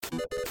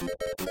Welcome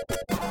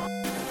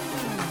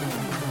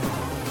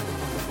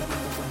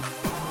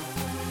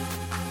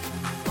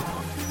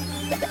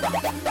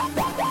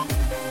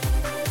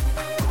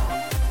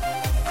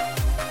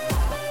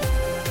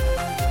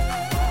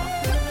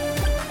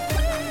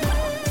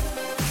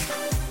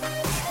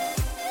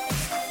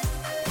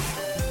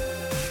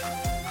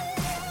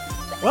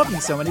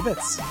to So Many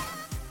Bits.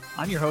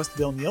 I'm your host,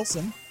 Bill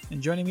Nielsen,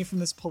 and joining me from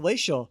this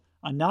palatial,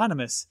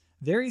 anonymous,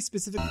 very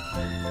specific...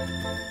 God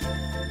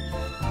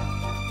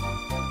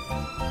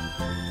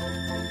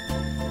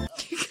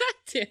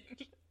damn.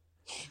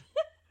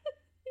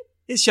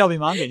 It's Shelby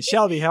Mongan.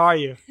 Shelby, how are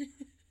you?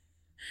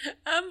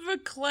 I'm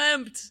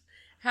verklempt.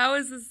 How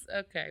is this?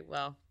 Okay,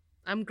 well,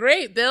 I'm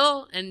great,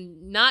 Bill,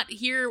 and not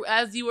here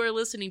as you are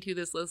listening to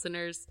this,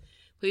 listeners.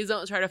 Please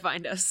don't try to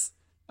find us.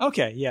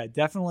 Okay, yeah,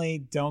 definitely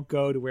don't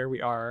go to where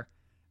we are.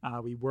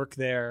 We work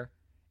there,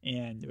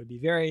 and it would be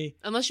very...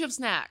 Unless you have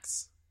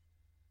snacks.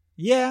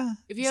 Yeah.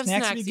 If you have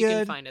snacks, you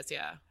can find us,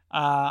 yeah.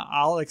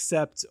 I'll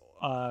accept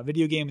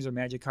video games or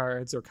magic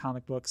cards or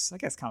comic books. I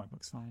guess comic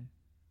books fine.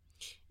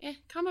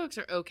 Comic books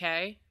are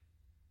okay.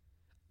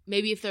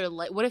 Maybe if they're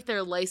what if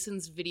they're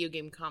licensed video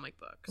game comic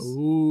books?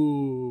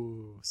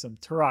 Ooh, some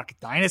Turok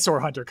Dinosaur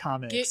Hunter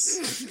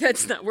comics.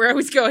 That's not where I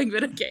was going,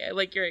 but okay, I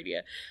like your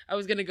idea. I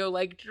was gonna go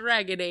like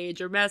Dragon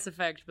Age or Mass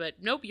Effect, but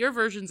nope, your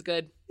version's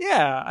good.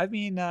 Yeah, I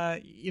mean,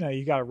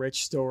 you got a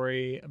rich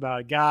story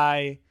about a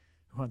guy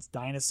who hunts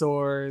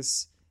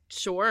dinosaurs.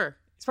 Sure.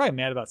 He's probably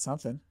mad about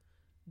something.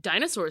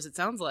 Dinosaurs, it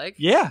sounds like.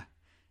 Yeah.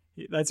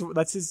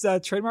 That's his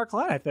trademark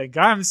line, I think.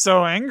 I'm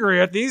so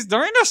angry at these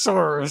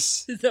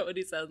dinosaurs. Is that what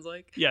he sounds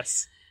like?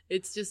 Yes.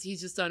 It's just,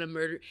 he's just on a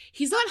murder.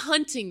 He's not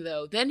hunting,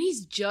 though. Then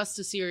he's just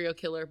a serial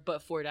killer,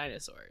 but for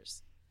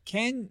dinosaurs.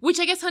 Which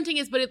I guess hunting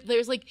is, but if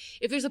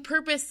there's a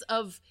purpose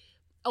of,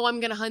 oh, I'm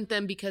going to hunt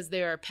them because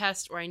they're a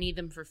pest or I need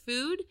them for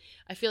food,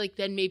 I feel like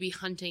then maybe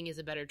hunting is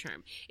a better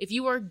term. If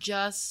you are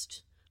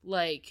just,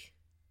 like,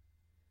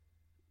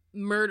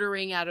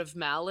 murdering out of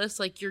malice,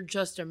 like, you're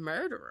just a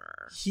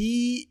murderer.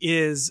 He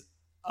is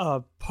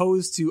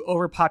opposed to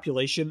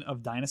overpopulation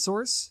of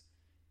dinosaurs.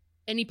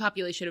 Any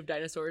population of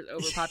dinosaurs,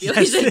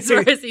 overpopulation, as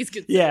far as he's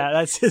concerned. Yeah,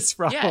 that's his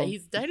problem. Yeah,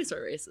 he's dinosaur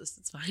racist.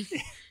 It's fine.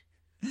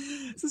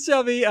 So,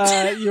 Shelby,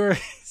 you were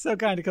so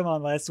kind to come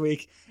on last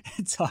week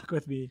and talk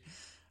with me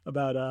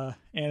about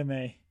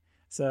anime.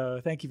 So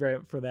thank you very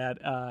much for that.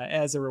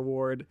 As a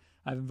reward,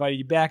 I've invited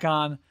you back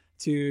on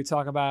to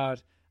talk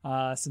about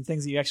some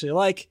things that you actually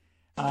like.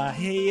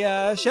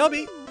 Hey,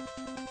 Shelby,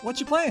 what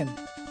you playing?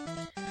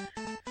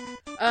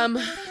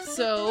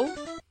 So,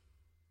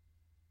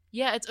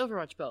 yeah, it's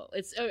Overwatch, Bill.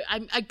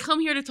 I come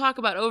here to talk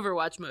about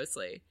Overwatch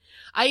mostly.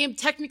 I am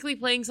technically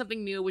playing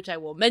something new, which I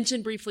will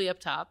mention briefly up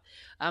top,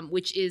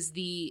 which is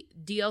the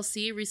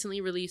DLC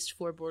recently released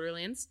for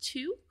Borderlands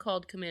 2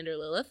 called Commander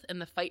Lilith and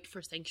the Fight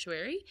for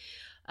Sanctuary.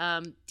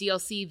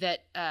 DLC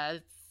that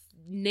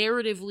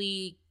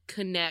narratively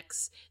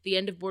connects the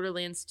end of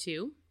Borderlands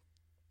 2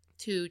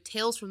 to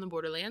Tales from the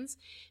Borderlands,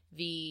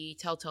 the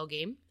Telltale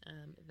game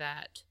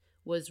that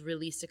was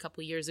released a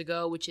couple years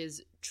ago, which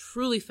is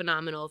truly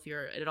phenomenal if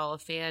you're at all a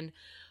fan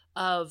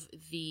of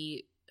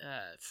the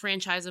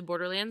franchise of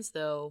Borderlands,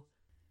 though.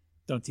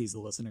 Don't tease the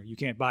listener. You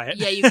can't buy it.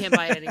 Yeah, you can't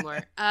buy it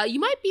anymore. You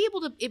might be able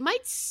to. It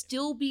might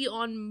still be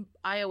on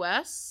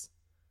iOS.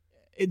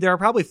 There are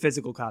probably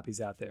physical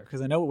copies out there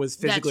because I know it was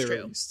physically That's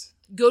true. released.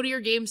 Go to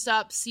your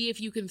GameStop, see if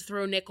you can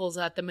throw nickels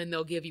at them and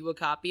they'll give you a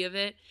copy of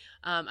it.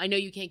 I know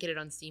you can't get it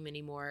on Steam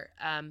anymore,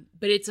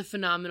 but it's a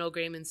phenomenal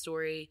game and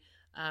story.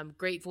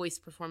 Great voice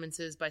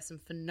performances by some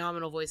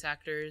phenomenal voice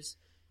actors.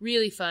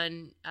 Really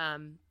fun.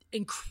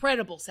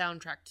 Incredible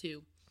soundtrack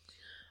too.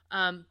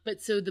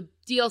 But so the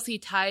DLC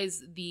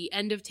ties the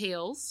end of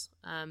Tales,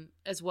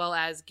 as well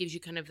as gives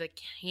you kind of the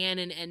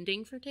canon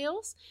ending for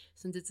Tales,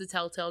 since it's a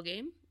Telltale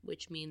game,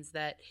 which means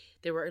that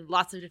there were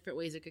lots of different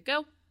ways it could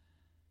go.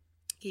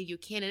 Gave you a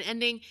canon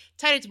ending,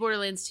 tied it to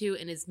Borderlands 2,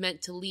 and is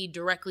meant to lead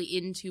directly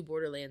into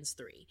Borderlands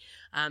 3.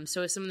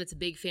 So as someone that's a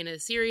big fan of the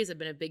series, I've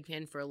been a big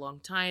fan for a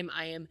long time.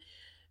 I am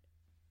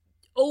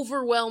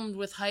overwhelmed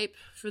with hype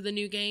for the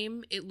new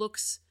game. It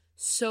looks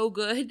so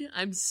good.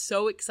 I'm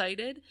so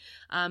excited.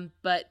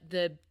 But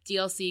the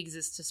DLC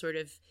exists to sort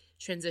of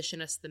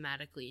transition us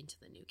thematically into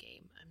the new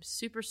game. I'm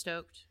super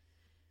stoked.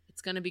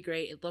 It's going to be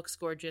great. It looks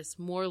gorgeous.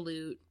 More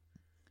loot.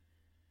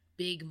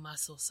 Big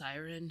muscle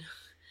siren.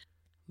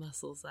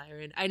 Muscle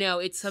siren. I know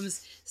it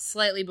comes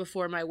slightly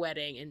before my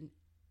wedding, and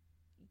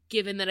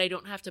given that I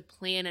don't have to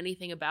plan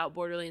anything about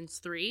Borderlands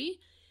 3,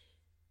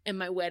 and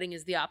my wedding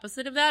is the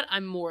opposite of that,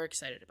 I'm more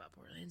excited about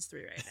Borderlands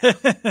 3 right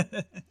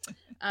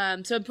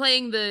now. So I'm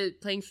playing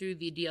through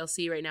the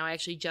DLC right now. I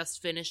actually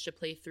just finished a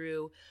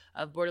playthrough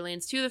of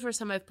Borderlands 2, the first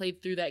time I've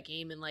played through that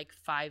game in like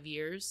 5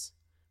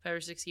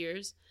 or 6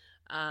 years.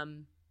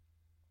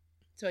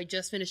 So I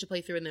just finished a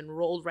playthrough and then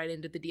rolled right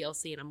into the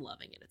DLC, and I'm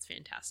loving it. It's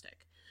fantastic.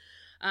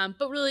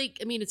 But really,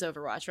 I mean, it's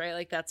Overwatch, right?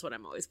 Like, that's what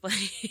I'm always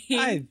playing.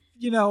 I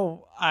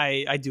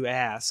do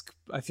ask.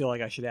 I feel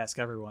like I should ask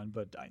everyone,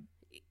 but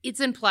it's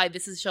implied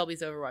this is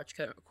Shelby's Overwatch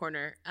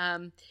corner.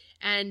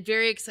 And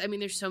very excited. I mean,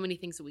 there's so many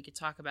things that we could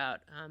talk about.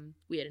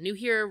 We had a new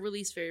hero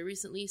released very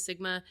recently,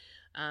 Sigma.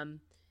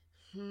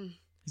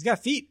 He's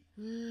got feet.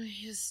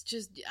 He's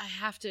just, I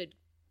have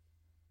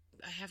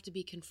to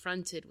be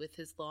confronted with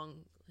his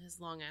long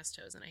ass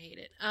toes, and I hate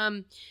it.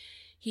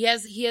 He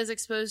has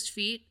exposed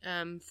feet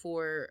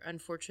for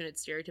unfortunate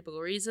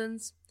stereotypical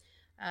reasons.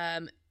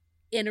 And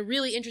a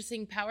really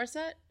interesting power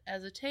set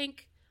as a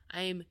tank.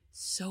 I am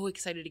so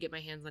excited to get my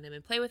hands on him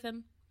and play with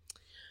him.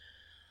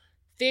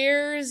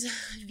 There's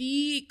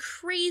the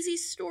crazy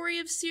story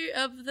of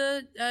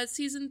the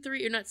season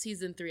 3, or not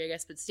season 3, I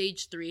guess, but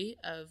stage 3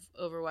 of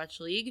Overwatch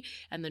League,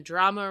 and the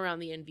drama around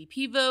the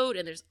MVP vote,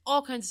 and there's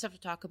all kinds of stuff to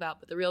talk about,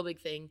 but the real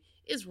big thing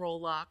is role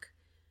lock,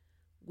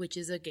 which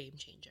is a game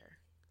changer,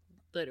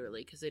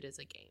 literally, because it is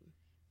a game.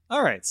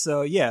 All right,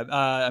 so yeah,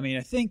 I mean,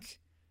 I think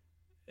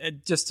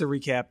just to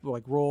recap,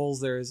 like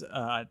roles, there's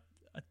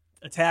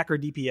attack or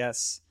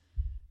DPS,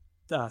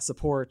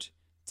 support,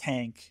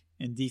 tank,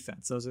 and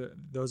defense. Those are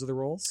the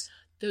roles?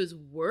 Those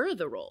were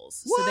the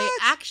roles. What? So they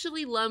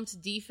actually lumped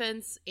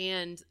defense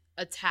and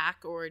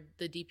attack, or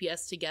the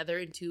DPS, together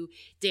into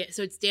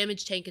so it's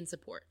damage, tank, and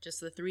support.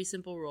 Just the 3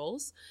 simple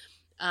roles.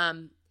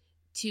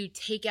 To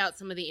take out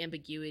some of the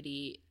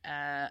ambiguity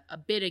a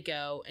bit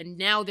ago, and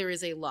now there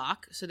is a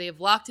lock. So they have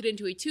locked it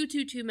into a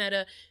 2-2-2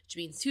 meta, which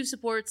means 2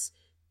 supports,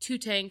 2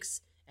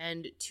 tanks,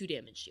 and 2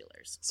 damage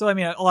dealers. So I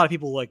mean, a lot of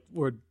people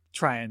would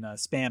try and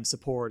spam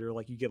support, or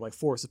you get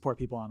 4 support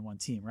people on one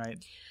team,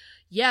 right?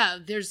 Yeah,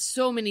 there's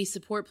so many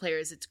support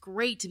players. It's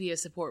great to be a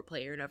support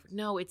player.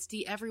 No, it's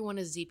everyone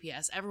is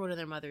DPS. Everyone and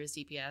their mother is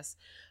DPS.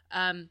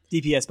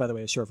 DPS, by the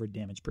way, is short for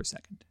damage per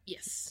second.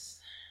 Yes,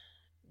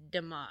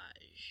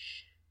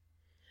 damage.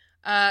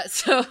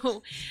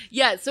 So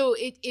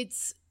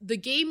it's the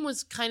game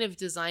was kind of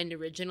designed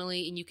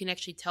originally, and you can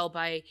actually tell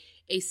by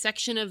a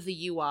section of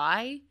the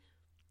UI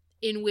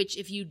in which,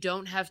 if you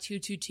don't have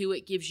 2-2-2,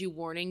 it gives you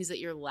warnings that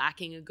you're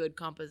lacking a good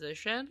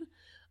composition.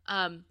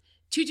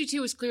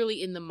 2-2-2 is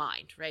clearly in the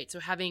mind, right? So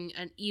having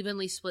an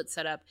evenly split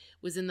setup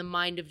was in the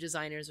mind of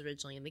designers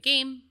originally in the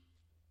game.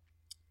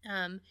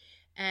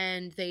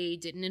 And they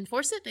didn't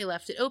enforce it. They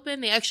left it open.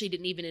 They actually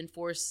didn't even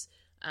enforce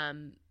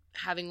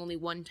having only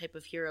one type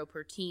of hero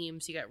per team.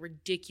 So you got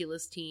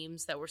ridiculous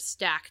teams that were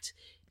stacked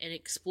and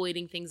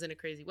exploiting things in a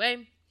crazy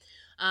way.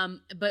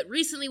 But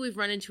recently we've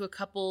run into a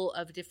couple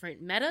of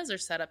different metas or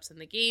setups in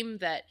the game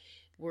that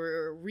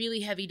were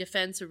really heavy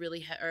defense, or really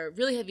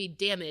heavy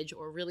damage,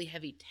 or really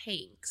heavy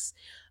tanks,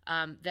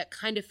 that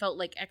kind of felt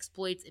like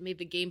exploits. It made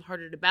the game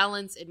harder to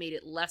balance. It made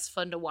it less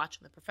fun to watch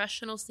on the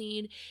professional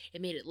scene.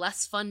 It made it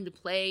less fun to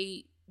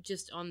play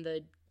just on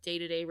the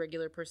day-to-day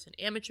regular person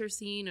amateur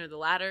scene, or the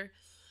latter.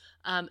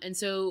 And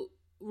so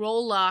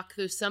role lock,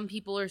 though some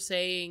people are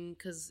saying,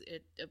 because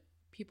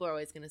people are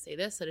always going to say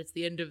this, that it's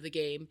the end of the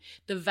game,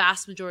 the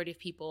vast majority of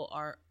people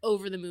are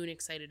over the moon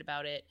excited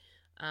about it.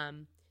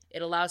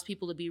 It allows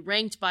people to be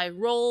ranked by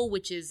role,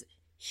 which is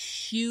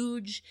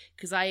huge,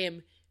 because I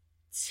am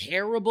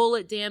terrible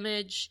at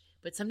damage,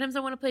 but sometimes I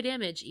want to play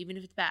damage, even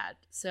if it's bad.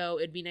 So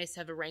it'd be nice to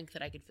have a rank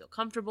that I could feel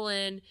comfortable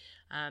in,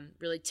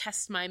 really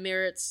test my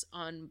merits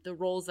on the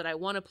roles that I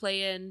want to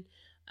play in.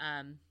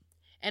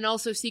 And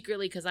also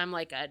secretly, because I'm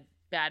like a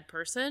bad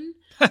person,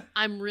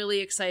 I'm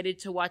really excited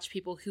to watch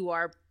people who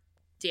are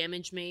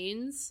damage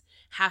mains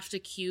have to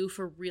queue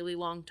for a really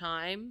long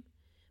time,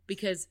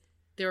 because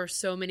there are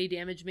so many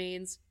damage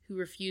mains who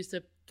refuse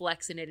to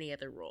flex in any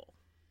other role.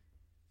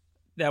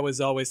 That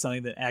was always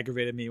something that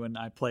aggravated me when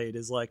I played,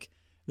 is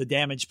the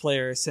damage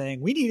player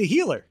saying, we need a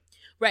healer.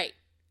 Right.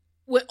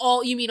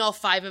 You mean all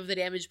 5 of the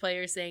damage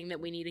players saying that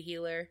we need a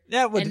healer?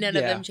 And none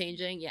of them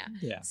changing?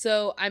 Yeah.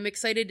 So I'm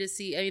excited to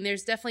see. I mean,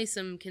 there's definitely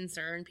some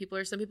concern.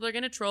 Some people are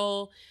going to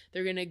troll.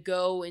 They're going to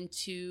go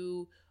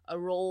into a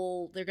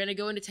role. They're going to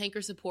go into tank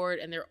or support,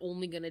 and they're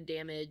only going to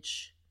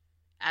damage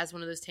as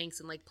one of those tanks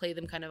and play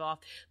them kind of off.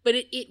 But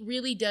it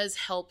really does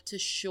help to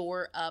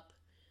shore up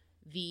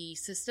the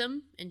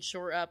system and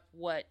shore up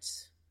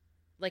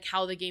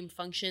how the game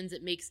functions.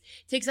 It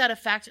takes out a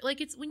factor.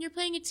 It's when you're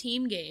playing a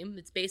team game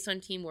that's based on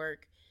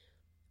teamwork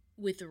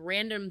with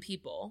random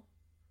people,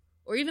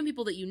 or even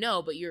people that you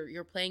know, but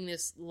you're playing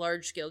this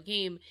large scale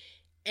game.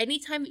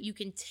 Anytime that you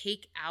can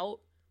take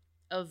out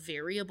a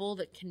variable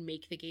that can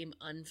make the game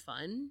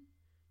unfun,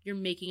 you're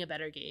making a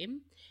better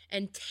game.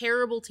 And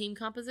terrible team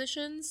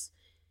compositions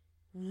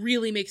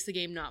really makes the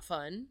game not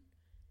fun.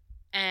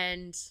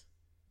 And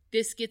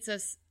this gets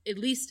us at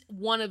least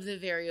one of the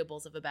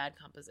variables of a bad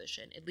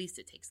composition. At least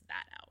it takes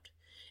that out.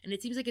 And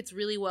it seems like it's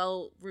really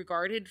well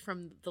regarded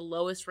from the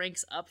lowest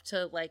ranks up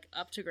to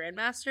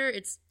Grandmaster.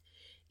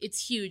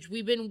 It's huge.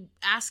 We've been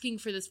asking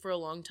for this for a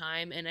long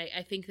time, and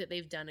I think that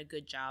they've done a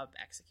good job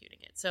executing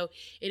it. So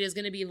it is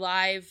going to be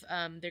live.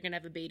 They're going to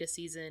have a beta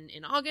season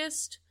in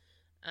August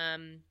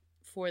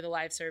for the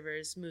live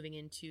servers, moving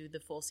into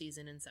the full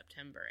season in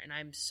September, and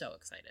I'm so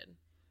excited.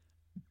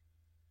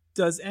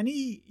 Does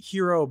any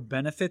hero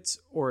benefit,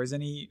 or is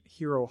any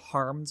hero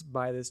harmed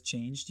by this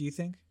change, do you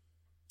think?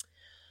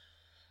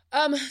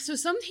 So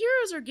some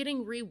heroes are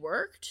getting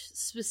reworked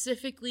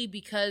specifically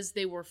because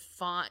they were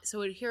fine.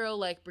 So a hero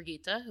like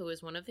Brigitte, who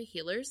is one of the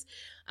healers,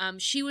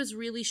 she was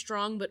really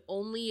strong, but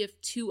only if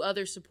 2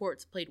 other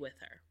supports played with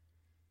her.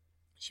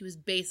 She was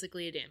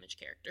basically a damage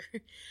character.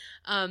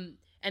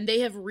 And they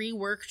have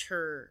reworked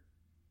her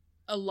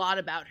a lot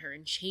about her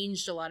and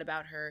changed a lot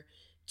about her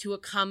to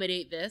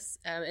accommodate this.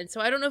 And so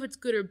I don't know if it's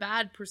good or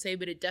bad per se,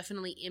 but it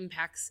definitely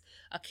impacts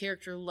a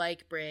character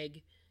like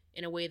Brig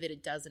in a way that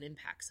it doesn't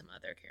impact some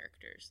other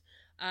characters.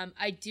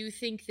 I do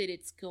think that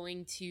it's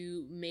going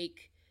to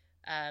make,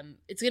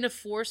 it's going to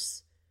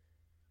force,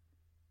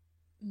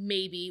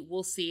 maybe,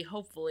 we'll see,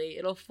 hopefully,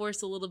 it'll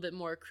force a little bit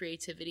more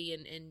creativity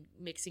and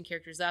mixing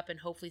characters up,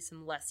 and hopefully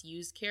some less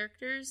used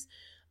characters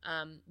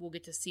we'll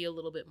get to see a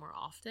little bit more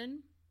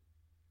often.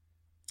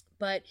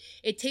 But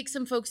it takes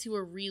some folks who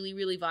are really,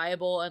 really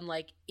viable, and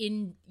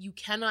you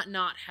cannot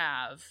not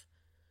have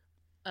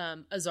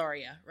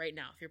Azaria right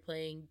now if you're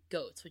playing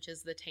Goats, which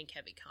is the tank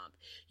heavy comp.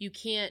 You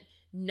can't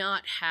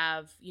not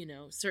have,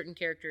 certain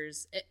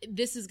characters.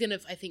 This is gonna,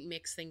 I think,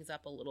 mix things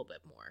up a little bit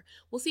more.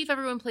 We'll see if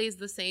everyone plays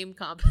the same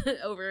comp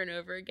over and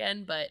over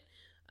again, but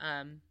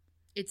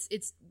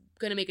it's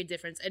gonna make a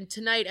difference. And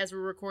tonight, as we're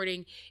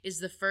recording, is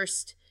the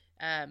first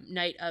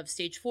night of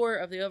stage 4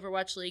 of the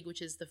Overwatch League,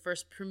 which is the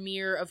first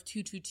premiere of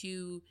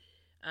 222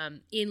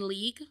 in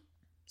League.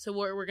 So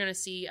what we're gonna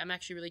see, I'm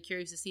actually really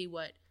curious to see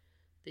what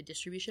the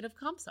distribution of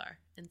comps are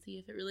and see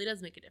if it really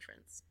does make a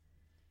difference.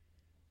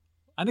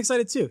 I'm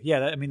excited too.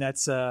 Yeah,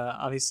 that's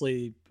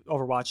obviously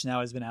Overwatch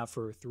now has been out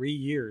for 3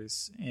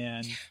 years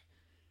and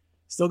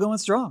still going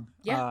strong.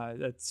 Yeah.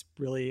 That's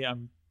really,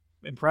 I'm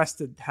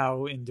impressed at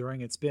how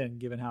enduring it's been,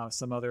 given how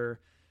some other,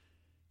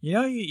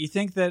 you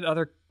think that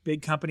other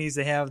big companies,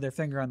 they have their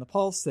finger on the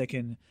pulse. They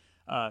can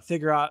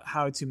figure out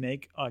how to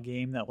make a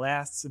game that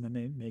lasts, and then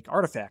they make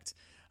Artifact.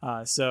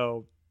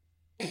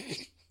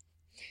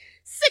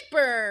 Sick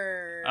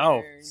burn.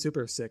 Oh,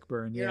 super sick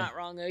burn. You're not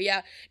wrong though.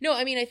 Yeah. No,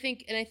 I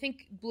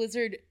think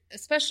Blizzard,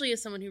 especially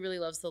as someone who really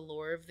loves the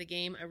lore of the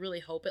game, I really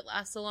hope it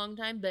lasts a long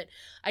time, but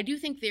I do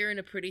think they're in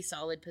a pretty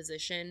solid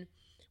position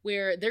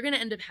where they're going to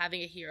end up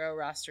having a hero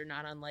roster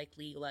not unlike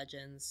League of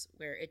Legends,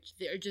 where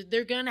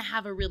they're going to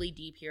have a really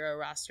deep hero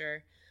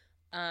roster.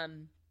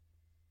 And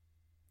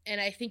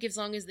I think as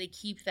long as they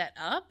keep that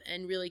up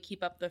and really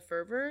keep up the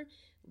fervor,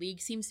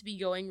 League seems to be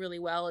going really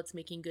well. It's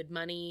making good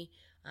money.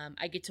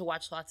 I get to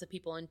watch lots of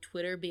people on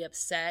Twitter be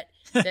upset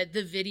that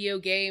the video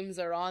games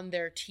are on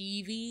their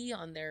TV,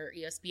 on their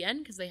ESPN,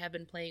 because they have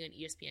been playing on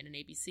ESPN and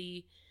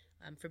ABC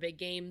for big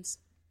games.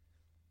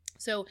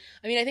 So,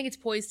 I think it's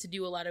poised to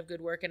do a lot of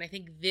good work, and I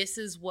think this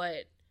is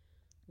what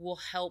will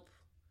help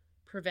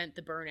prevent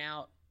the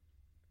burnout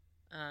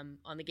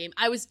on the game.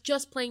 I was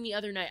just playing the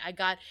other night.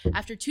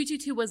 After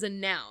 222 was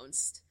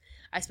announced,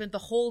 I spent the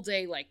whole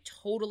day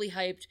totally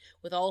hyped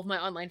with all of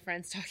my online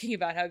friends talking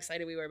about how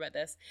excited we were about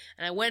this.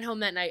 And I went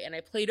home that night and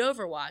I played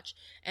Overwatch,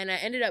 and I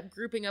ended up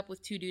grouping up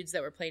with 2 dudes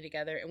that were playing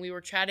together, and we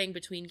were chatting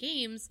between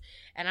games,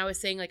 and I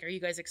was saying are you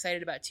guys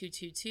excited about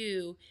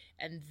 222?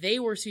 And they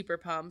were super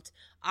pumped.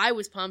 I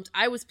was pumped.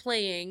 I was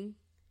playing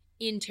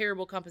in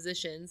terrible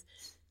compositions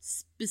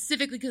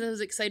specifically because I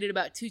was excited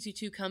about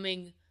 222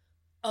 coming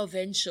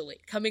eventually,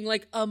 coming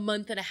a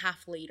month and a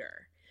half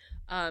later.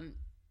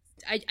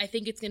 I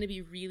think it's going to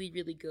be really,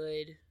 really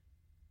good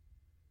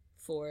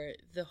for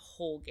the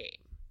whole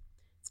game.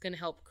 It's going to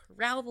help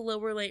corral the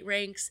lower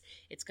ranks.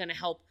 It's going to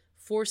help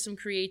force some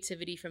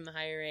creativity from the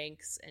higher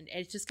ranks. And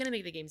it's just going to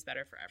make the games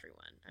better for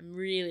everyone. I'm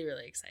really,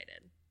 really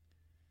excited.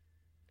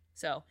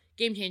 So,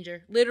 game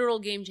changer. Literal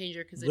game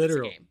changer, because it is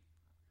a game.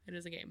 It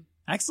is a game.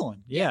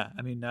 Excellent. Yeah.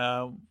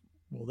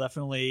 We'll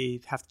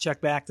definitely have to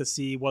check back to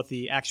see what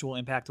the actual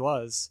impact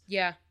was.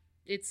 Yeah.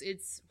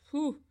 It's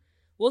whew.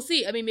 We'll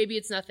see. Maybe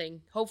it's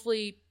nothing.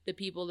 Hopefully the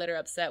people that are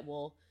upset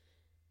will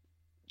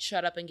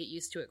shut up and get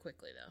used to it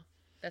quickly, though.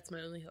 That's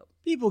my only hope.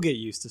 People get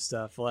used to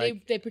stuff.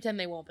 They pretend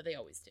they won't, but they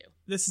always do.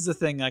 This is a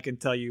thing I can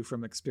tell you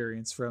from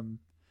experience from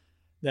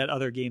that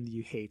other game that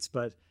you hate.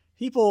 But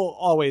people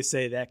always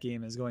say that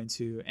game is going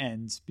to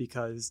end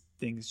because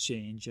things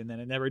change, and then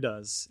it never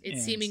does. It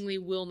seemingly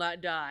will not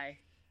die.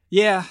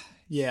 Yeah.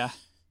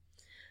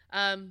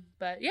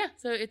 But yeah,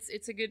 so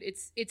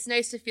it's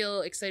nice to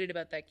feel excited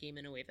about that game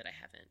in a way that I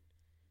haven't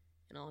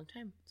in a long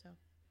time. So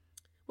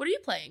what are you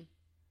playing?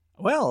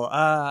 Well,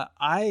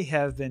 I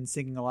have been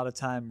sinking a lot of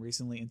time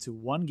recently into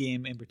one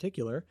game in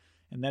particular,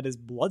 and that is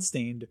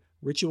Bloodstained: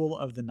 Ritual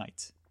of the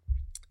Night.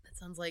 That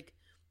sounds like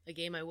a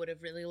game I would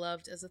have really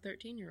loved as a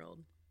 13-year-old.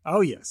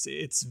 Oh yes,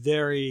 it's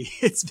very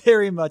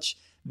much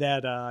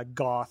that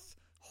goth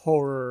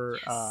horror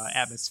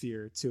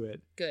atmosphere to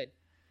it. Good.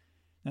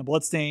 Now,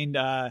 Bloodstained,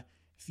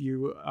 if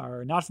you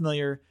are not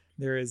familiar,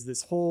 there is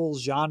this whole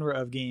genre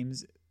of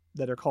games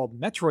that are called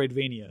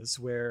Metroidvanias,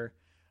 where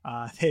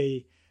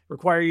they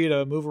require you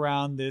to move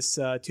around this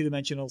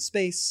two-dimensional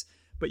space,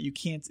 but you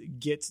can't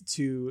get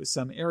to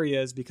some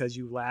areas because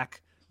you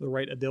lack the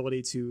right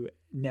ability to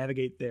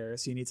navigate there.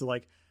 So you need to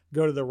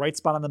go to the right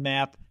spot on the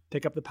map,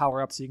 pick up the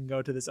power up so you can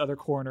go to this other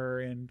corner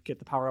and get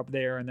the power up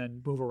there and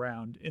then move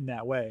around in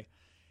that way.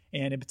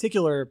 And in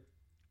particular,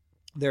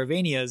 there are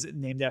Vanias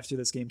named after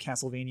this game,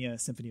 Castlevania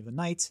Symphony of the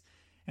Night.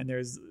 And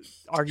there's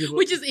arguably...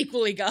 Which is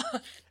equally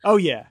goth. Oh,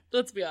 yeah.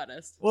 Let's be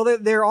honest. Well,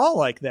 they're all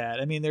like that.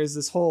 I mean, there's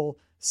this whole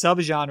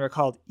subgenre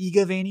called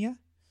Igavania,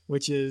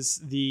 which is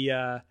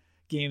the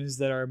games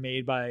that are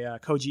made by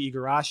Koji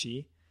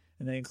Igarashi.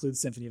 And they include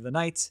Symphony of the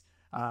Night,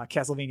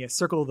 Castlevania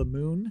Circle of the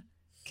Moon,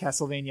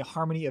 Castlevania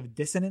Harmony of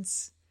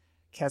Dissonance,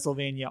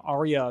 Castlevania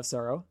Aria of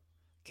Sorrow,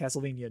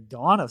 Castlevania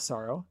Dawn of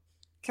Sorrow,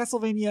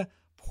 Castlevania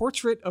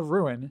Portrait of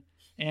Ruin,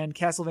 and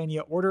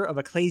Castlevania Order of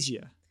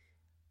Ecclesia.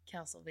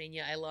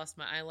 Castlevania, I lost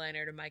my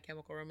eyeliner to My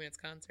Chemical Romance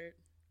concert.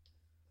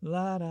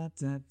 La, da,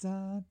 da,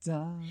 da,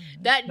 da,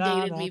 that da,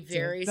 dated da, me da,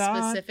 very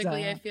da,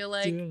 specifically, da, I feel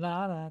like,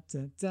 da, da, da,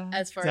 da,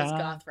 as far as da,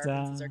 goth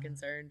references da. are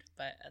concerned,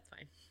 but that's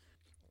fine.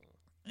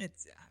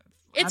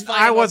 It's fine.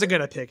 I wasn't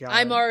going to pick out.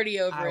 I'm already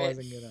over I it.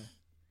 wasn't going to.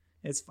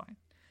 It's fine.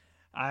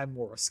 I'm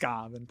more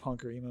ska than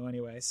punk or emo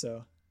anyway,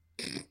 so.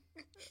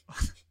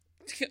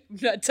 I'm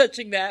not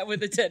touching that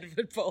with a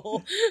 10-foot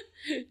pole,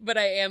 but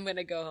I am going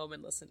to go home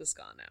and listen to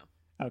ska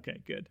now.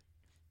 Okay, good.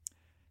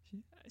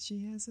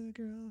 She has a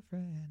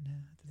girlfriend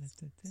now.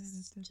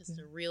 Just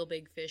a real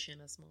big fish in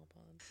a small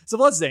pond. So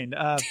Bloodstained.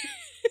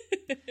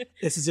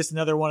 This is just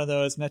another one of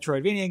those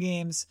Metroidvania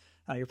games.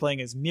 You're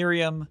playing as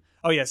Miriam.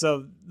 Oh yeah,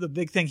 so the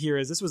big thing here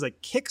is this was a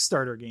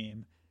Kickstarter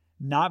game,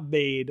 not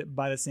made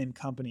by the same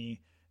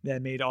company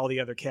that made all the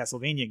other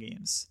Castlevania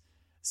games.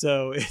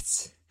 So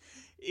it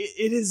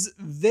is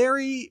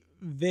very,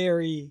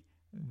 very,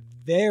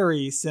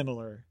 very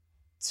similar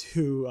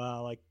to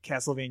like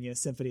Castlevania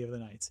Symphony of the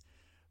Night.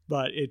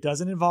 But it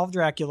doesn't involve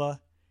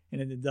Dracula, and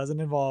it doesn't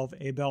involve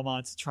a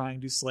Belmont trying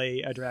to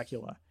slay a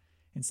Dracula.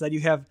 Instead, you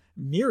have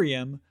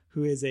Miriam,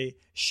 who is a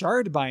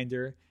shard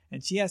binder,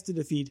 and she has to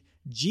defeat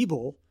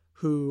Jeeble,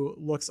 who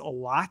looks a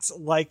lot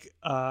like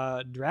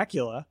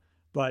Dracula,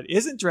 but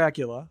isn't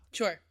Dracula.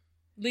 Sure.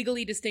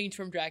 Legally distinct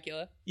from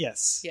Dracula.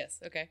 Yes. Yes,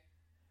 okay.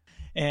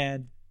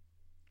 And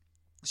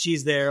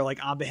she's there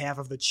like on behalf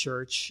of the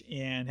church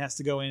and has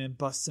to go in and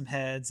bust some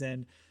heads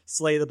and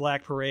slay the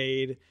Black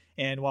Parade.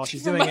 And while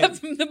she's doing it,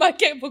 from the My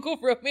Chemical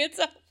Romance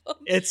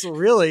album, it's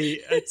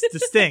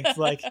distinct.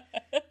 Like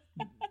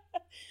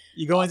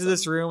you go into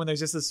this room and there's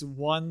just this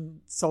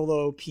one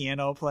solo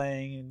piano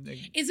playing. And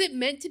is it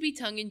meant to be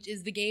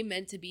is the game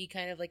meant to be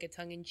kind of like a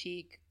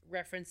tongue-in-cheek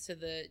reference to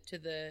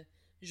the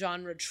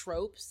genre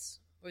tropes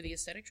or the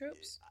aesthetic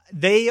tropes?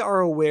 They are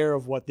aware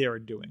of what they are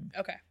doing.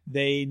 Okay.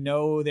 They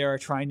know they are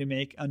trying to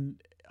make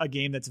a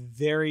game that's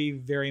very,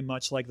 very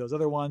much like those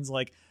other ones.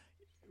 Like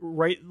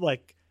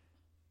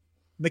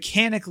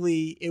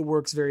mechanically, it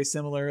works very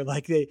similar.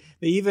 Like they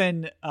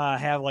even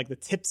have like the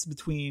tips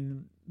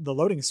between the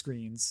loading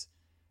screens,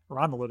 or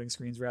on the loading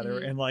screens rather.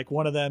 Mm-hmm. And like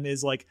one of them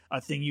is like a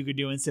thing you could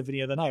do in Symphony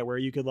of the Night where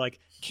you could like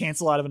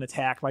cancel out of an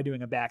attack by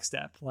doing a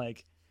backstep.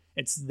 Like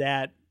it's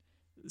that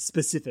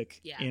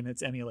specific in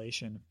its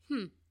emulation.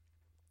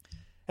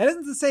 That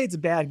isn't to say it's a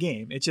bad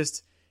game.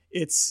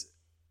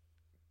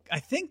 I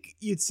think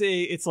you'd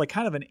say it's like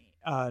kind of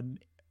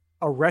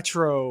a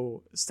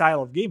retro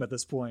style of game at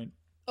this point.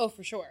 Oh,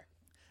 for sure.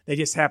 They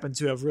just happen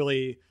to have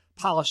really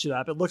polished it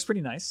up. It looks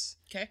pretty nice.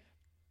 Okay.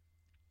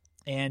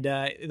 And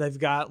they've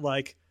got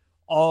like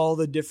all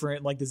the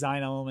different like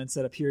design elements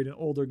that appeared in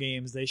older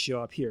games. They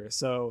show up here.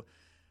 So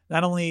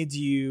not only do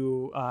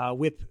you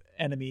whip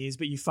enemies,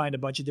 but you find a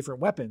bunch of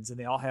different weapons, and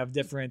they all have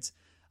different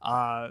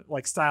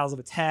like styles of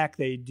attack.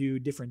 They do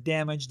different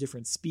damage,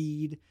 different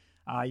speed.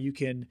 You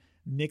can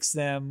mix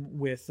them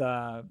with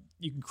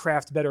you can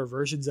craft better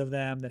versions of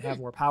them that have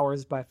more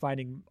powers by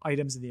finding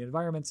items in the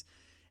environment.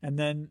 And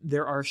then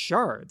there are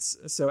shards.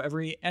 So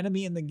every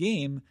enemy in the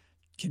game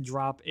can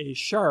drop a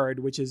shard,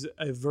 which is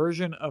a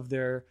version of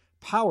their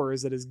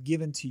powers that is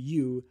given to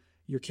you,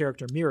 your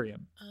character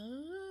Miriam.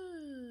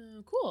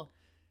 Oh, cool.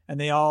 And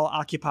they all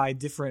occupy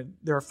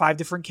there are 5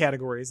 different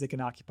categories they can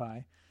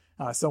occupy.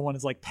 So one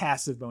is like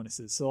passive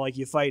bonuses. So like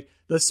you fight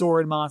the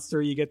sword monster,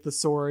 you get the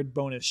sword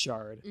bonus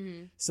shard.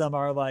 Mm-hmm. Some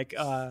are like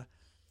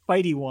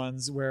fighty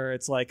ones where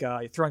it's like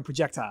you're throwing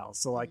projectiles.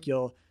 So like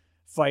you'll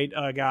fight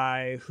a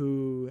guy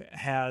who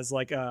has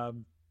like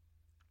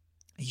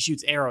he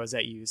shoots arrows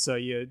at you. So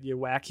you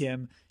whack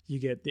him, you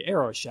get the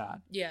arrow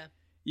shot. Yeah.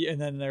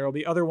 And then there will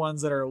be other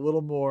ones that are a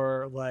little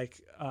more like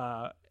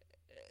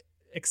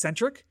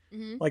eccentric.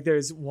 Mm-hmm. Like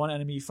there's one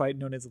enemy you fight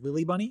known as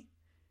Lily Bunny.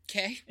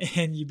 Okay.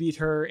 And you beat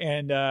her,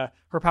 and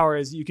her power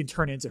is you can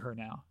turn into her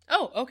now.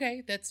 Oh,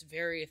 okay. That's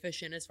very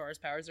efficient as far as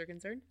powers are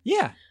concerned.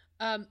 Yeah.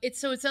 It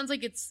sounds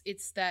like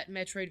it's that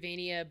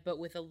Metroidvania, but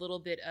with a little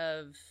bit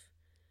of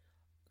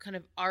kind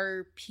of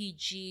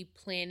RPG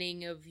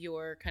planning of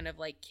your kind of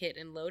like kit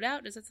and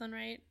loadout. Does that sound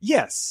right?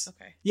 Yes.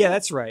 Okay. Yeah,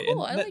 that's right.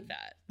 Cool. I like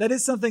that. That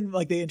is something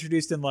like they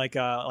introduced in like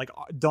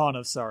Dawn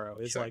of Sorrow.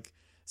 Is sure. Like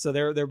so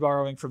they're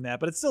borrowing from that,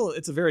 but it's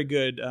a very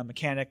good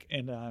mechanic,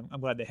 and I'm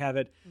glad they have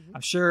it. Mm-hmm.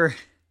 I'm sure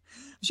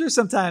I'm sure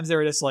sometimes they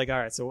were just like, all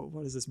right, so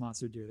what does this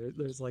monster do?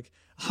 There's like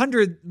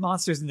 100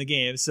 monsters in the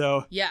game.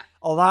 So Yeah.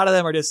 a lot of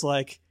them are just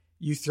like,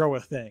 you throw a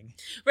thing.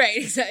 Right.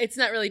 It's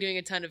not really doing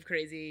a ton of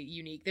crazy,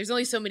 unique. There's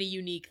only so many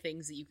unique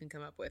things that you can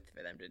come up with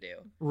for them to do.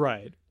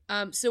 Right.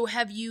 So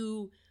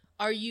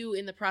are you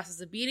in the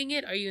process of beating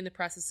it? Are you in the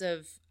process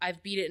of,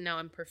 I've beat it and now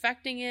I'm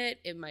perfecting it?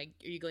 Are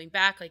you going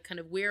back? Like, kind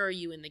of, where are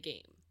you in the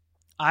game?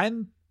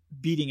 I'm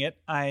beating it.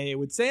 I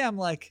would say I'm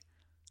like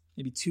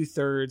maybe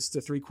 2/3 to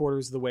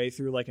 3/4 of the way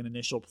through like an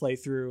initial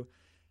playthrough.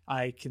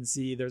 I can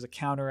see there's a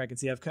counter. I can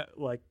see I've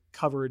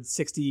covered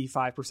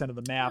 65% of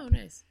the map. Oh,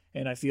 nice.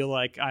 And I feel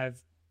like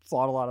I've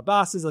fought a lot of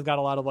bosses. I've got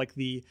a lot of like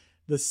the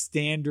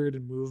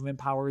standard movement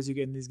powers you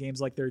get in these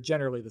games. Like they're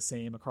generally the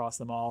same across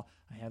them all.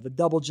 I have the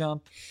double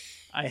jump.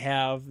 I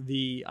have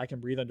I can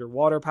breathe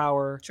underwater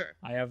power. Sure.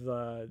 I have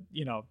the,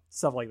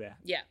 stuff like that.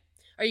 Yeah.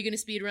 Are you going to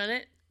speed run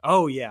it?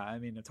 Oh yeah. I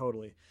mean,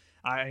 totally.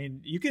 I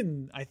mean, you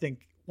can, I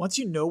think once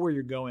you know where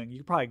you're going, you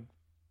can probably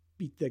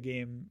beat the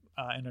game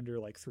in under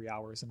like 3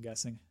 hours, I'm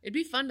guessing. It'd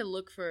be fun to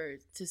look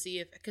to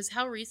see because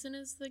how recent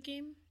is the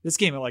game? This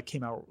game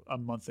came out a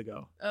month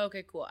ago. Oh,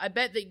 okay, cool. I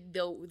bet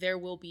that there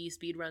will be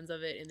speed runs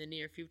of it in the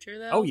near future,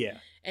 though. Oh yeah,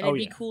 and it'd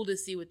be cool to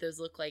see what those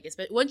look like. I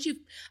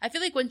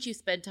feel like once you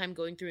spend time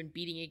going through and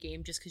beating a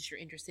game just because you're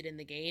interested in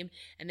the game,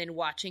 and then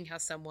watching how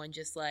someone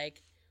just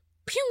like,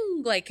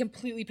 pew, like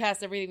completely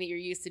past everything that you're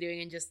used to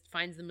doing and just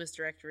finds the most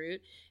direct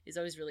route is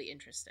always really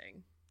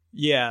interesting.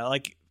 Yeah,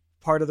 like.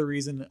 Part of the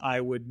reason I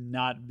would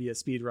not be a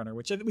speedrunner,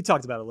 which we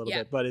talked about a little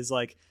bit, but is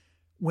like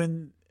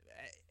when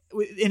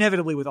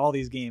inevitably with all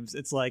these games,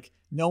 it's like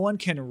no one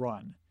can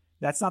run.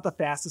 That's not the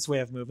fastest way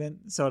of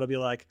movement. So it'll be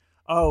like,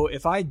 oh,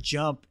 if I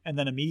jump and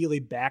then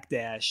immediately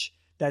backdash,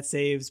 that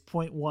saves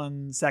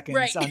 0.1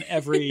 seconds on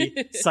every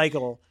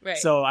cycle. Right.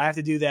 So I have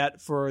to do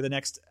that for the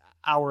next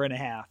hour and a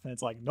half. And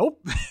it's like, nope,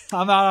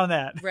 I'm out on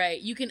that.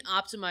 Right. You can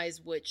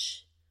optimize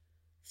which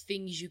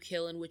things you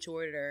kill in which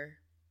order.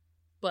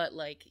 But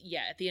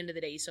at the end of the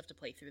day, you still have to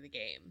play through the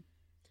game.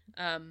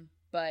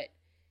 But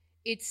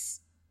it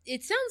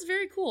sounds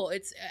very cool.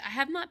 I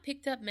have not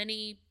picked up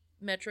many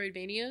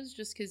Metroidvanias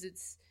just because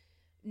it's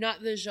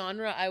not the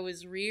genre I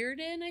was reared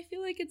in. I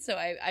feel like it's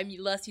I'm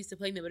less used to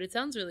playing them, but it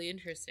sounds really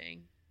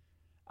interesting.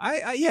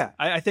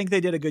 I think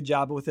they did a good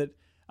job with it.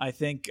 I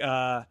think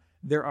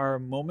there are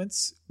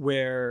moments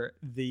where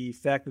the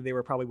fact that they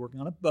were probably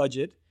working on a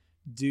budget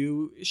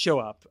do show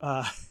up.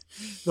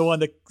 The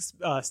one that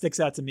sticks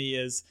out to me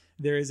is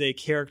there is a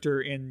character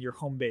in your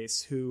home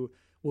base who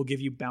will give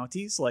you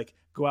bounties, like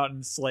go out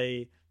and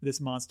slay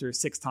this monster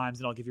 6 times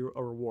and I'll give you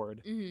a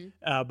reward.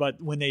 Mm-hmm.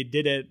 But when they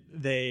did it,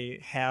 they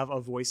have a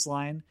voice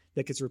line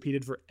that gets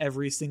repeated for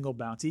every single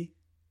bounty.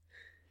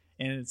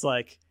 And it's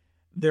like,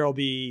 there'll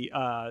be,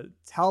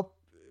 help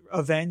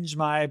avenge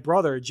my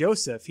brother,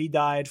 Joseph. He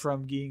died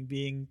from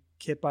being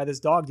hit by this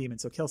dog demon.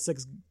 So kill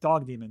 6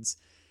 dog demons.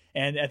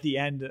 And at the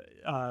end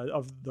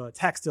of the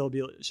text,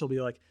 she'll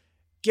be like,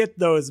 get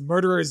those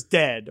murderers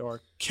dead or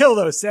kill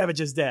those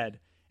savages dead.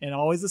 And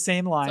always the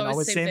same line,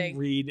 always same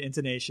read,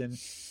 intonation.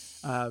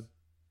 But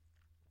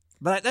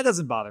that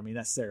doesn't bother me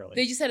necessarily.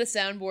 They just had a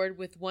soundboard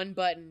with one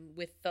button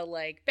with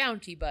the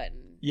bounty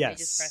button. Yes. They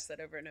just press that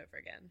over and over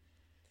again.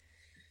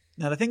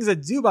 Now the things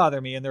that do bother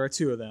me, and there are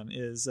 2 of them,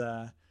 is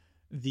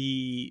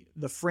the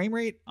frame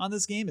rate on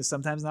this game is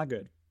sometimes not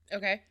good.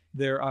 Okay.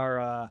 There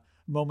are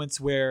moments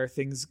where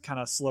things kind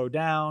of slow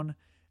down.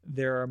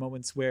 There are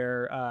moments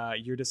where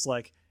you're just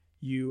like,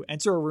 you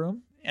enter a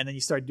room and then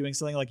you start doing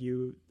something like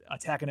you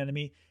attack an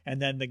enemy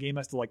and then the game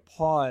has to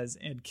pause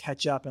and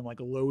catch up and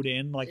load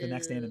in the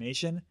next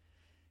animation.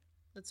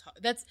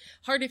 That's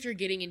hard if you're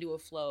getting into a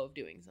flow of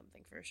doing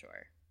something for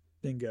sure.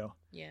 Bingo.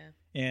 Yeah.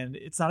 And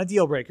it's not a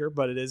deal breaker,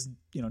 but it is,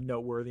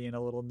 noteworthy and a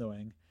little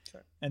annoying.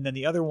 Sure. And then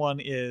the other one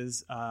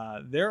is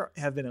there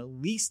have been at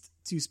least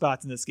 2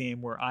 spots in this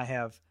game where I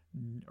have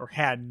or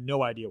had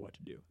no idea what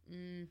to do.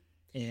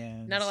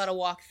 And not a lot of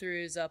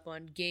walkthroughs up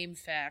on Game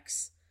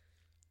Facts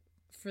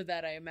for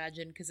that, I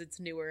imagine, because it's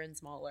newer and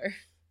smaller.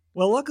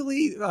 Well,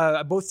 luckily,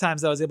 both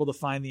times I was able to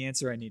find the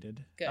answer I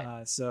needed.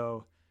 Good.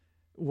 So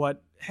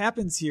what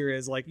happens here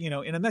is in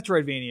a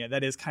Metroidvania,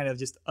 that is kind of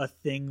just a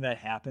thing that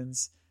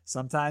happens.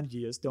 Sometimes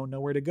you just don't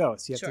know where to go.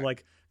 So you have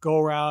to go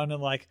around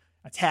and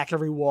attack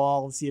every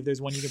wall and see if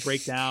there's one you can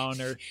break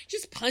down, or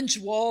just punch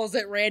walls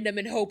at random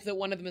and hope that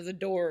one of them is a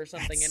door or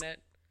something in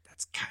it.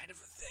 That's kind of a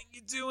thing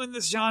you do in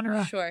this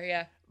genre. Sure,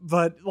 yeah.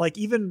 But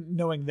even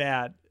knowing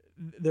that,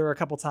 there were a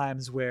couple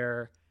times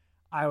where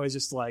I was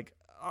just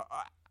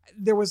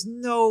there was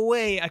no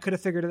way I could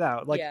have figured it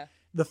out.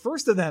 The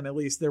first of them, at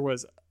least, there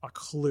was a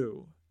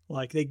clue.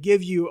 They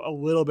give you a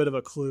little bit of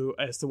a clue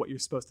as to what you're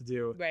supposed to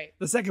do. Right.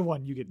 The second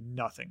one, you get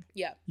nothing.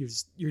 Yeah.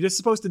 You're just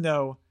supposed to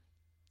know,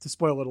 to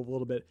spoil it a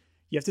little bit,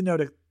 you have to know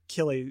to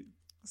kill a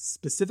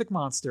specific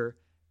monster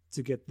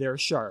to get their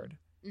shard.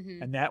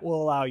 Mm-hmm. And that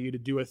will allow you to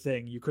do a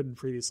thing you couldn't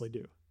previously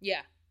do.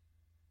 Yeah.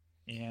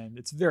 And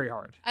it's very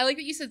hard. I like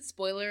that you said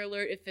spoiler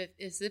alert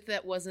as if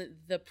that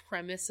wasn't the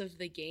premise of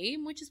the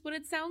game, which is what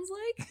it sounds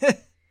like.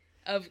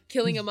 of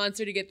killing a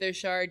monster to get their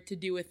shard to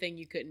do a thing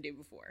you couldn't do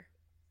before.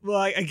 Well,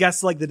 I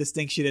guess like the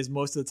distinction is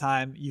most of the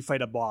time you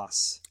fight a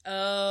boss.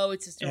 Oh,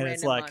 it's just a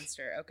random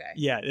monster. Okay.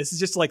 Yeah, this is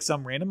just like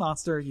some random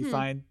monster you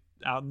find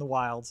out in the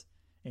wild,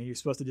 and you're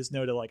supposed to just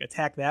know to like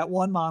attack that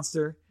one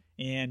monster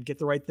and get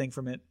the right thing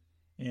from it,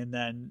 and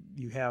then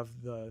you have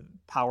the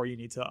power you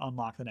need to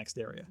unlock the next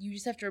area. You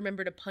just have to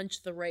remember to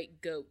punch the right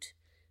goat,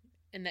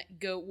 and that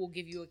goat will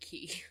give you a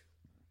key.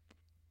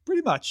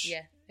 Pretty much.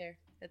 Yeah, fair.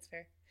 That's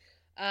fair.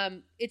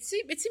 It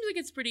seems like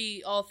it's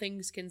pretty, all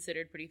things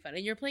considered, pretty fun.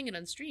 And you're playing it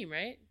on stream,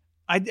 right?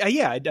 I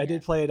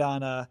did play it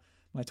on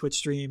my Twitch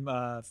stream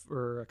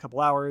for a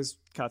couple hours.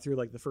 Got through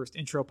like the first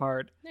intro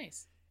part.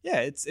 Nice.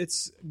 Yeah,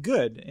 it's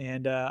good,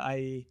 and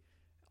I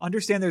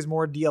understand there's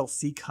more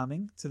DLC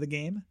coming to the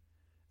game,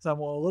 so I'm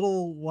a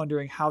little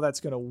wondering how that's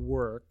going to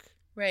work.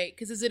 Right,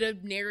 because is it a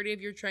narrative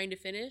you're trying to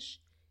finish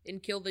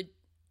and kill the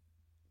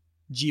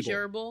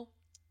Gerbil?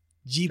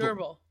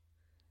 Gerbil.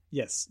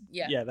 Yes.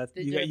 Yeah. Yeah. That's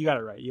you got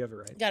it right. You have it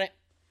right. Got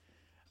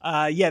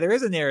it. Yeah, there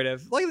is a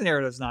narrative. Like the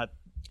narrative's not.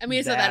 I mean,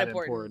 it's not that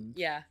important.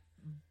 Yeah.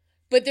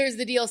 But there's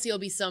the DLC will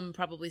be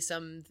probably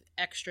some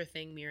extra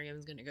thing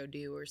Miriam's going to go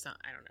do or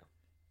something. I don't know.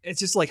 It's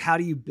just like, how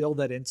do you build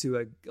that into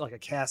a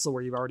castle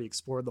where you've already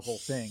explored the whole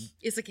thing?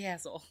 It's a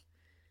castle.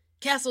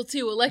 Castle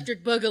 2,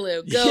 Electric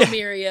Boogaloo. Go,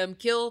 Miriam.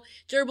 Kill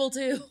Gerbil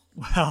 2.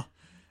 Well,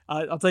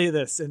 I'll tell you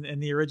this.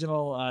 In the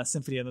original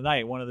Symphony of the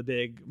Night, one of the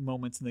big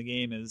moments in the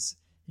game is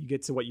you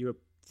get to what you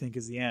think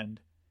is the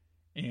end,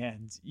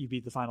 and you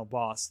beat the final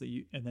boss,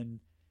 and then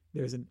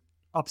there's an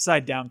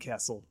upside down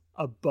castle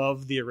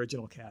above the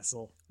original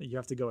castle that you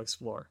have to go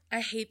explore.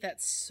 I hate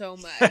that so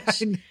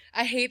much.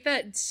 I hate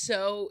that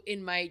so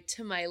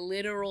to my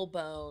literal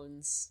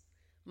bones.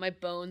 My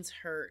bones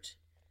hurt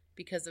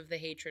because of the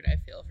hatred I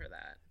feel for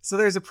that. So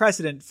there's a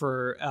precedent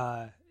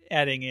for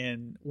adding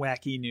in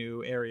wacky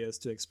new areas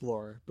to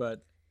explore,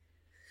 but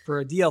for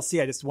a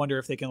DLC, I just wonder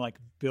if they can like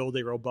build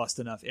a robust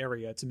enough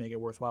area to make it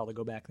worthwhile to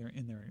go back there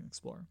and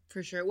explore.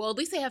 For sure. Well, at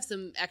least they have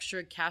some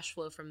extra cash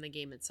flow from the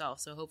game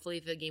itself. So hopefully,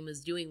 if the game is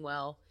doing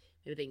well,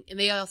 and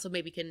they also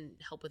maybe can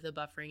help with the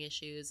buffering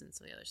issues and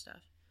some of the other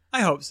stuff.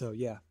 I hope so.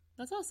 Yeah.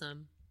 That's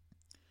awesome.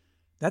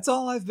 That's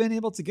all I've been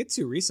able to get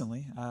to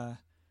recently.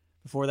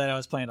 Before that, I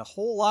was playing a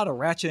whole lot of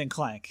Ratchet and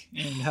Clank,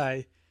 and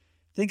I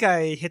think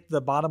I hit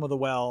the bottom of the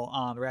well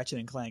on Ratchet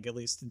and Clank, at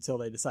least until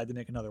they decide to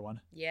make another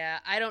one. Yeah,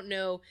 I don't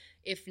know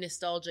if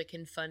nostalgia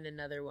can fund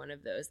another one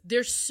of those.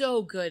 They're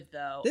so good,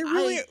 though.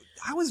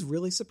 I was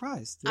really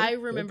surprised. I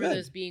remember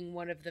those being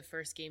one of the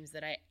first games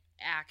that I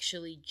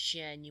actually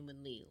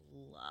genuinely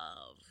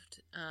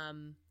loved.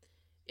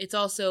 It's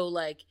also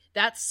like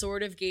that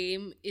sort of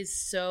game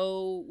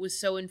was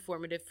so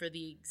informative for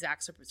the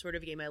exact sort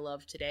of game I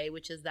love today,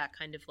 which is that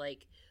kind of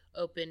like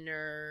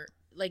opener,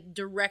 like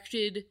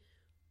directed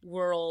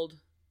world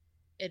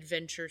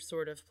adventure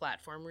sort of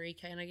platformery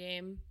kind of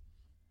game.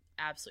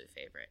 Absolute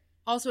favorite.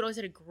 Also, it always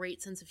had a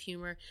great sense of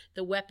humor.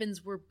 The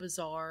weapons were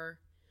bizarre.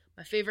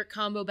 My favorite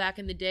combo back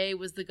in the day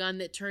was the gun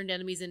that turned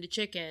enemies into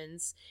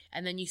chickens,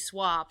 and then you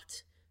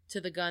swapped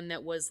to the gun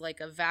that was like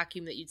a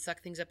vacuum that you'd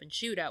suck things up and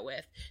shoot out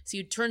with. So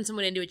you'd turn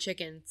someone into a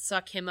chicken,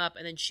 suck him up,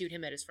 and then shoot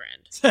him at his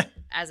friend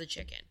as a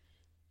chicken.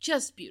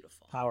 Just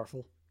beautiful.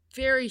 Powerful.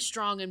 Very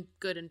strong and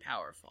good and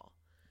powerful.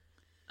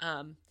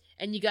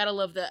 And you gotta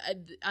love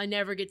I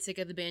never get sick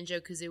of the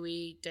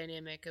Banjo-Kazooie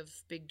dynamic of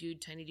big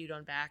dude, tiny dude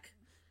on back.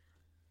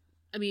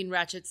 I mean,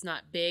 Ratchet's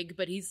not big,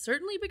 but he's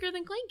certainly bigger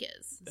than Clank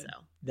is. So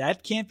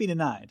that can't be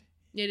denied.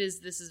 It is.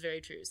 This is very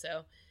true.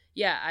 So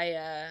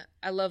yeah,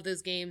 I love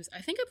those games.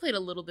 I think I played a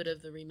little bit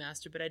of the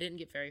remaster, but I didn't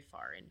get very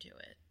far into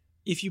it.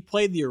 If you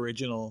played the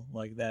original,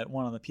 like that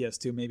one on the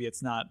PS2, maybe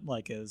it's not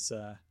like as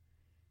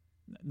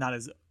not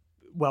as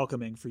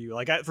welcoming for you.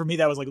 Like for me,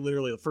 that was like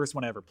literally the first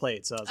one I ever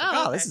played. So I was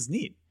like, okay. This is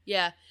neat.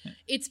 Yeah.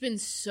 It's been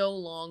so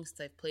long since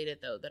I've played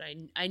it though that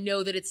I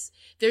know that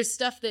there's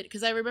stuff that,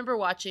 because I remember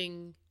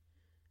watching.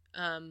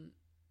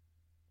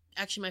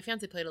 Actually, my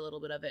fiance played a little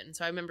bit of it, and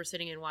so I remember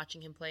sitting and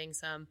watching him playing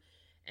some,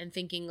 and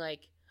thinking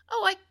like,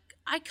 oh,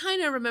 I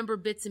kind of remember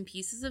bits and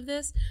pieces of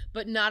this,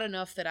 but not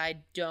enough that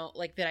I don't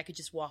like that I could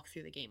just walk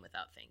through the game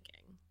without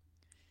thinking.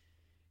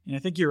 And I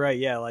think you're right.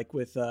 Yeah, like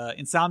with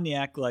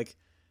Insomniac, like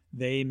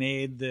they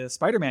made the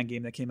Spider-Man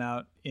game that came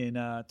out in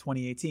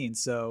 2018.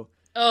 So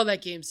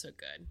that game's so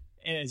good.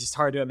 And it's just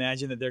hard to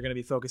imagine that they're going to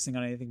be focusing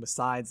on anything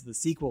besides the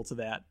sequel to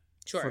that.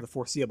 Sure. For the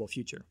foreseeable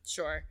future.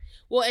 Sure.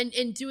 Well,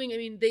 and doing, I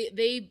mean,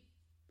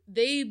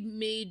 they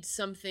made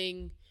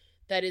something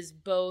that is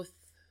both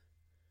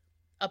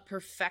a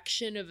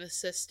perfection of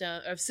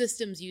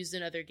systems used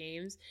in other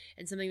games,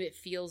 and something that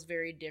feels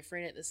very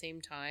different at the same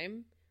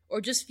time,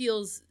 or just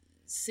feels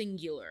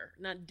singular,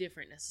 not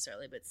different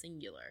necessarily, but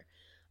singular.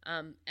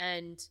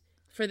 And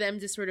for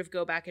them to sort of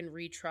go back and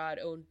retrod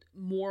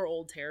more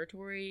old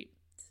territory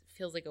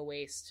feels like a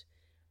waste.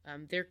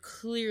 They're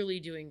clearly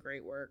doing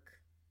great work.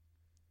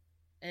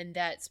 And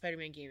that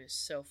Spider-Man game is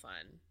so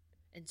fun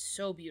and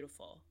so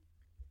beautiful.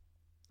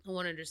 I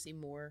wanted to see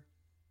more.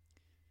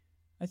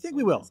 I think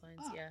we will.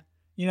 Yeah.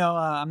 You know,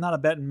 I'm not a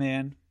betting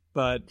man,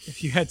 but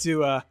if you had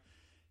to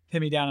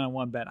pin me down on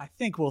one bet. I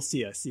think we'll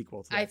see a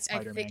sequel to that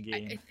Spider-Man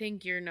game. I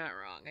think you're not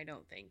wrong. I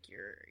don't think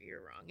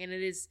you're wrong. And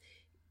it is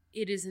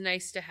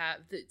nice to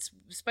have that.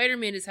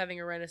 Spider-Man is having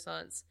a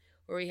renaissance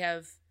where we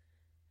have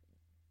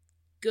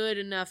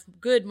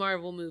good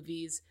Marvel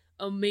movies,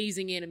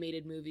 amazing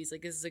animated movies.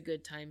 Like, this is a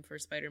good time for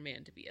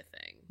Spider-Man to be a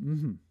thing.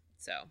 Mm-hmm.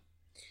 So,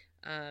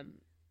 I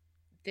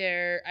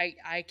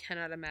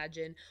cannot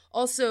imagine.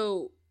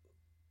 Also,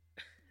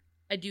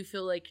 I do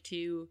feel like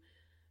too,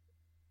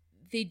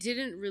 they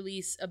didn't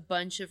release a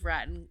bunch of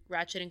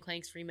Ratchet and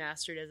Clank's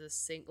remastered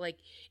as a like,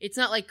 it's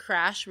not like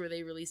Crash where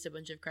they released a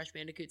bunch of Crash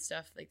Bandicoot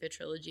stuff, like the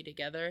trilogy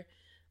together.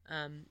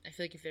 I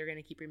feel like if they're going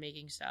to keep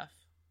remaking stuff,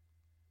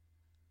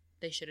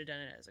 they should have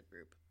done it as a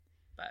group.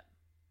 But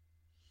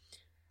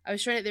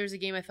there was a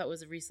game I thought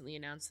was recently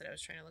announced that I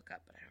was trying to look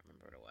up, but I don't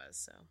remember what it was.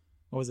 So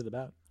what was it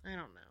about? I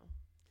don't know.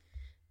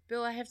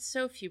 Bill, I have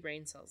so few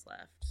brain cells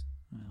left.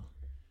 Well.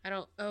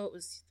 I'm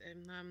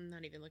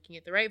not even looking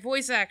at the right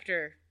voice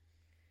actor.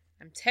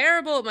 I'm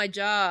terrible at my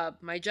job.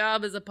 My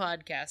job as a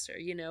podcaster,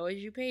 as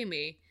you pay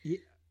me. Yeah.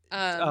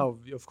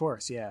 Of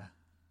course, yeah.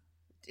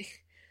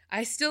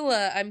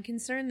 I'm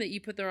concerned that you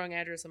put the wrong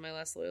address on my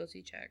last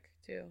loyalty check,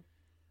 too.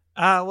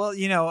 Well,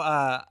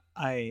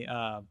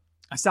 I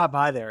stopped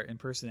by there in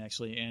person,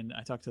 actually, and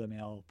I talked to the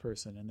mail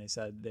person, and they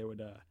said they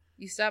would...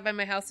 You stopped by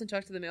my house and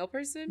talked to the mail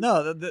person?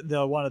 No,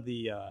 the one of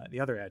the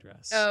other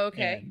address. Oh,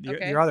 okay.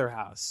 Your other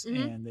house,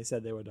 mm-hmm. and they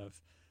said they would have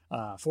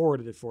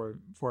forwarded it for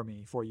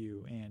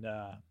you, and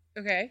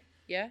okay,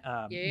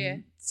 yeah, yeah.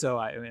 So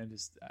I'm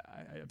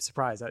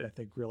surprised. I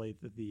think really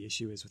the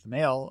issue is with the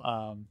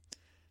mail.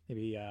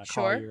 Maybe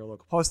call your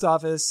local post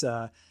office.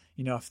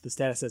 If the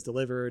status says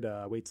delivered,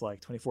 wait till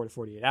like 24 to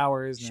 48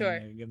 hours. And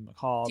sure. then give them a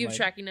call. Do you have a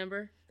tracking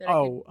number?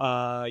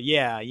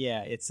 Yeah.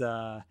 It's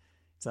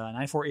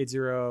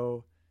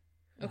 9480.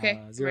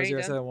 Okay.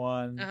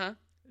 0071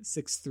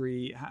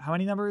 63. How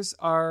many numbers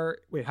are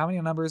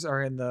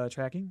in the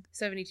tracking?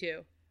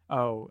 72.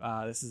 Oh,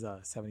 this is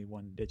a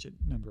 71-digit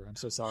number. I'm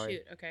so sorry.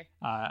 Shoot, okay.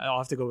 I'll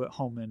have to go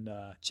home and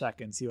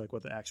check and see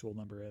what the actual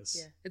number is.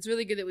 Yeah, it's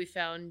really good that we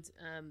found.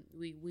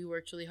 We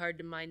worked really hard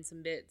to mine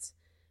some bits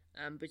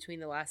between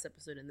the last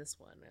episode and this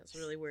one. I was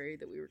really worried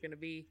that we were going to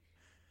be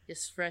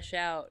just fresh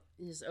out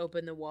and just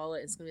open the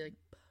wallet. It's going to be like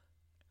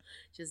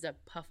just a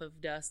puff of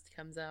dust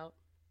comes out.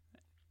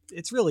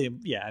 It's really,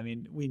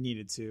 we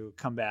needed to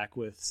come back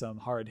with some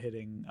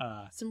hard-hitting...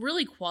 some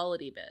really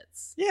quality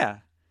bits. Yeah.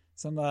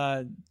 Some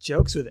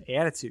jokes with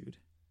attitude.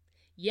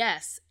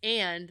 Yes,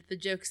 and the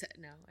jokes...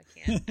 No, I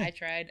can't. I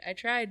tried.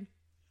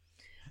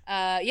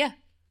 Yeah.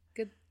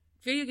 Good.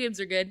 Video games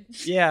are good.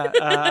 Yeah,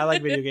 I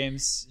like video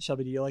games.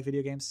 Shelby, do you like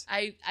video games?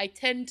 I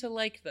tend to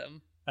like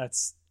them.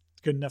 That's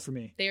good enough for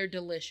me. They are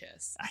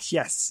delicious.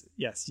 Yes,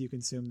 you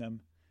consume them.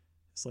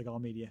 It's like all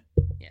media.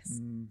 Yes.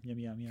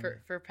 Yum.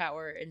 For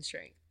power and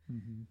strength.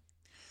 Mm-hmm.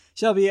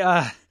 Shelby,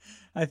 I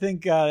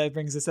think that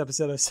brings this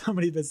episode of So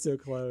Many Bits to a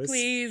close.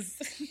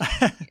 Please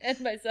end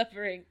my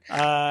suffering.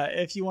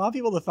 If you want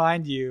people to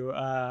find you,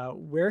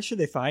 where should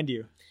they find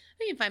you?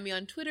 You can find me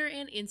on Twitter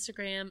and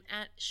Instagram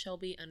at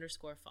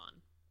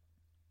Shelby_Fawn.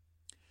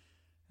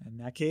 In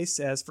that case,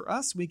 as for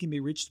us, we can be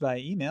reached by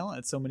email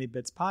at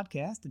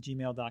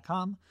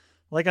somanybitspodcast@gmail.com.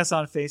 Like us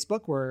on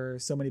Facebook, we're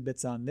So Many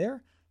Bits on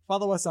there.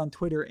 Follow us on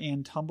Twitter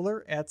and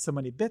Tumblr at So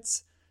Many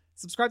Bits.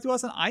 Subscribe to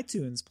us on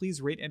iTunes.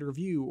 Please rate and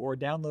review or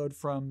download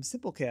from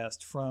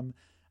Simplecast, from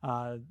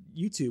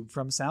YouTube,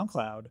 from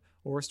SoundCloud,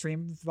 or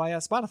stream via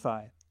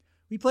Spotify.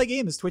 We play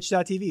games,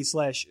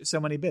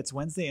 twitch.tv/SoManyBits,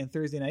 Wednesday and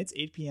Thursday nights,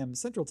 8 p.m.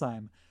 Central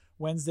Time.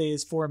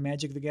 Wednesdays for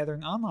Magic the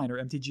Gathering Online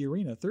or MTG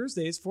Arena.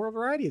 Thursdays for a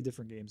variety of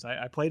different games.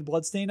 I played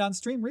Bloodstained on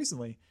stream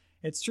recently.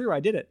 It's true, I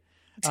did it.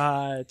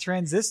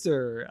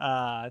 Transistor,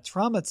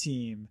 Trauma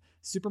Team,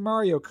 Super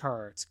Mario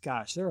Kart.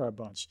 Gosh, there are a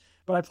bunch.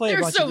 But I play a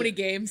bunch. There's so many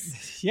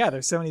games. Yeah,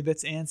 there's so many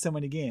bits and so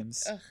many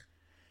games. Ugh.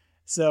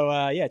 So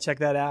check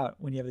that out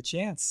when you have the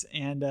chance.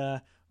 And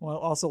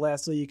also,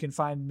 lastly, you can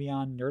find me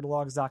on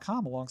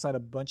nerdalogs.com alongside a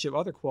bunch of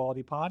other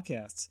quality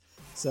podcasts.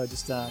 So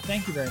just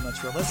thank you very much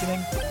for listening.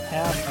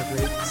 Have a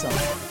great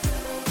summer.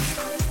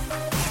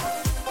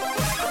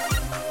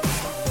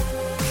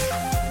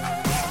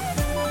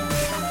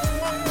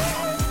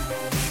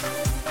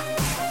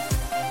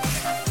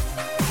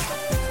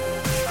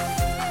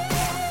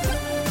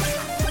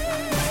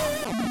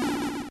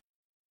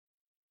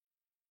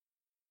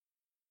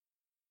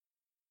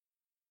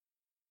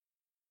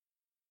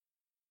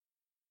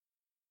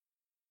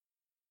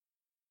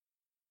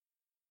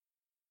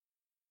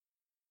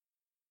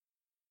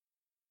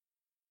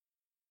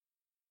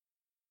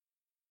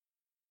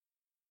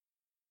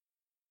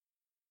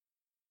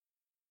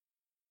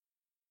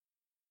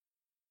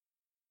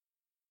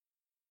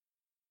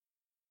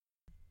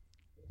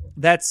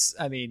 I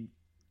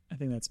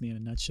think that's me in a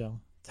nutshell.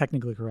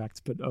 Technically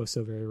correct, but oh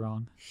so very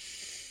wrong.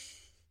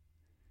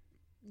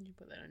 Did you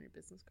put that on your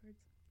business cards?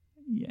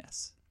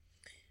 Yes.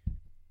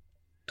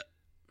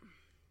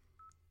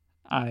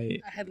 I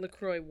had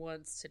LaCroix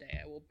once today.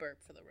 I will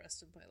burp for the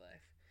rest of my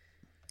life.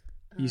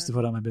 Used to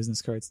put on my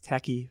business cards,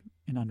 tacky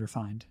and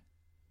unrefined.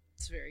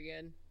 It's very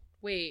good.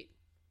 Wait,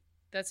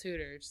 that's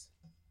Hooters.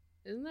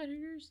 Isn't that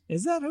Hooters?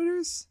 Is that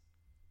Hooters?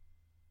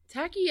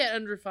 Tacky yet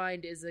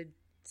unrefined is a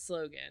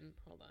slogan.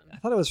 Hold on. I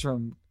thought it was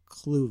from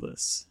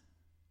Clueless.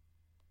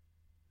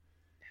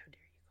 How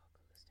dare you call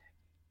Clueless tacky?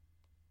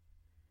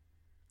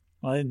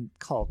 Well, I didn't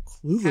call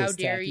Clueless How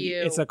dare tacky.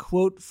 you. It's a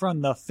quote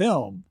from the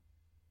film.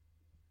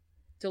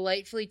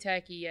 Delightfully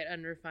tacky yet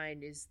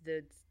unrefined is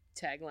the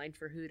tagline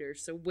for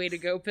Hooters. So way to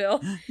go,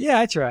 Bill. Yeah,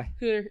 I try.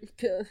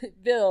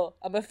 Bill,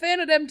 I'm a fan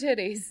of them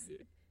titties.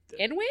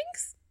 And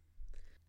wings?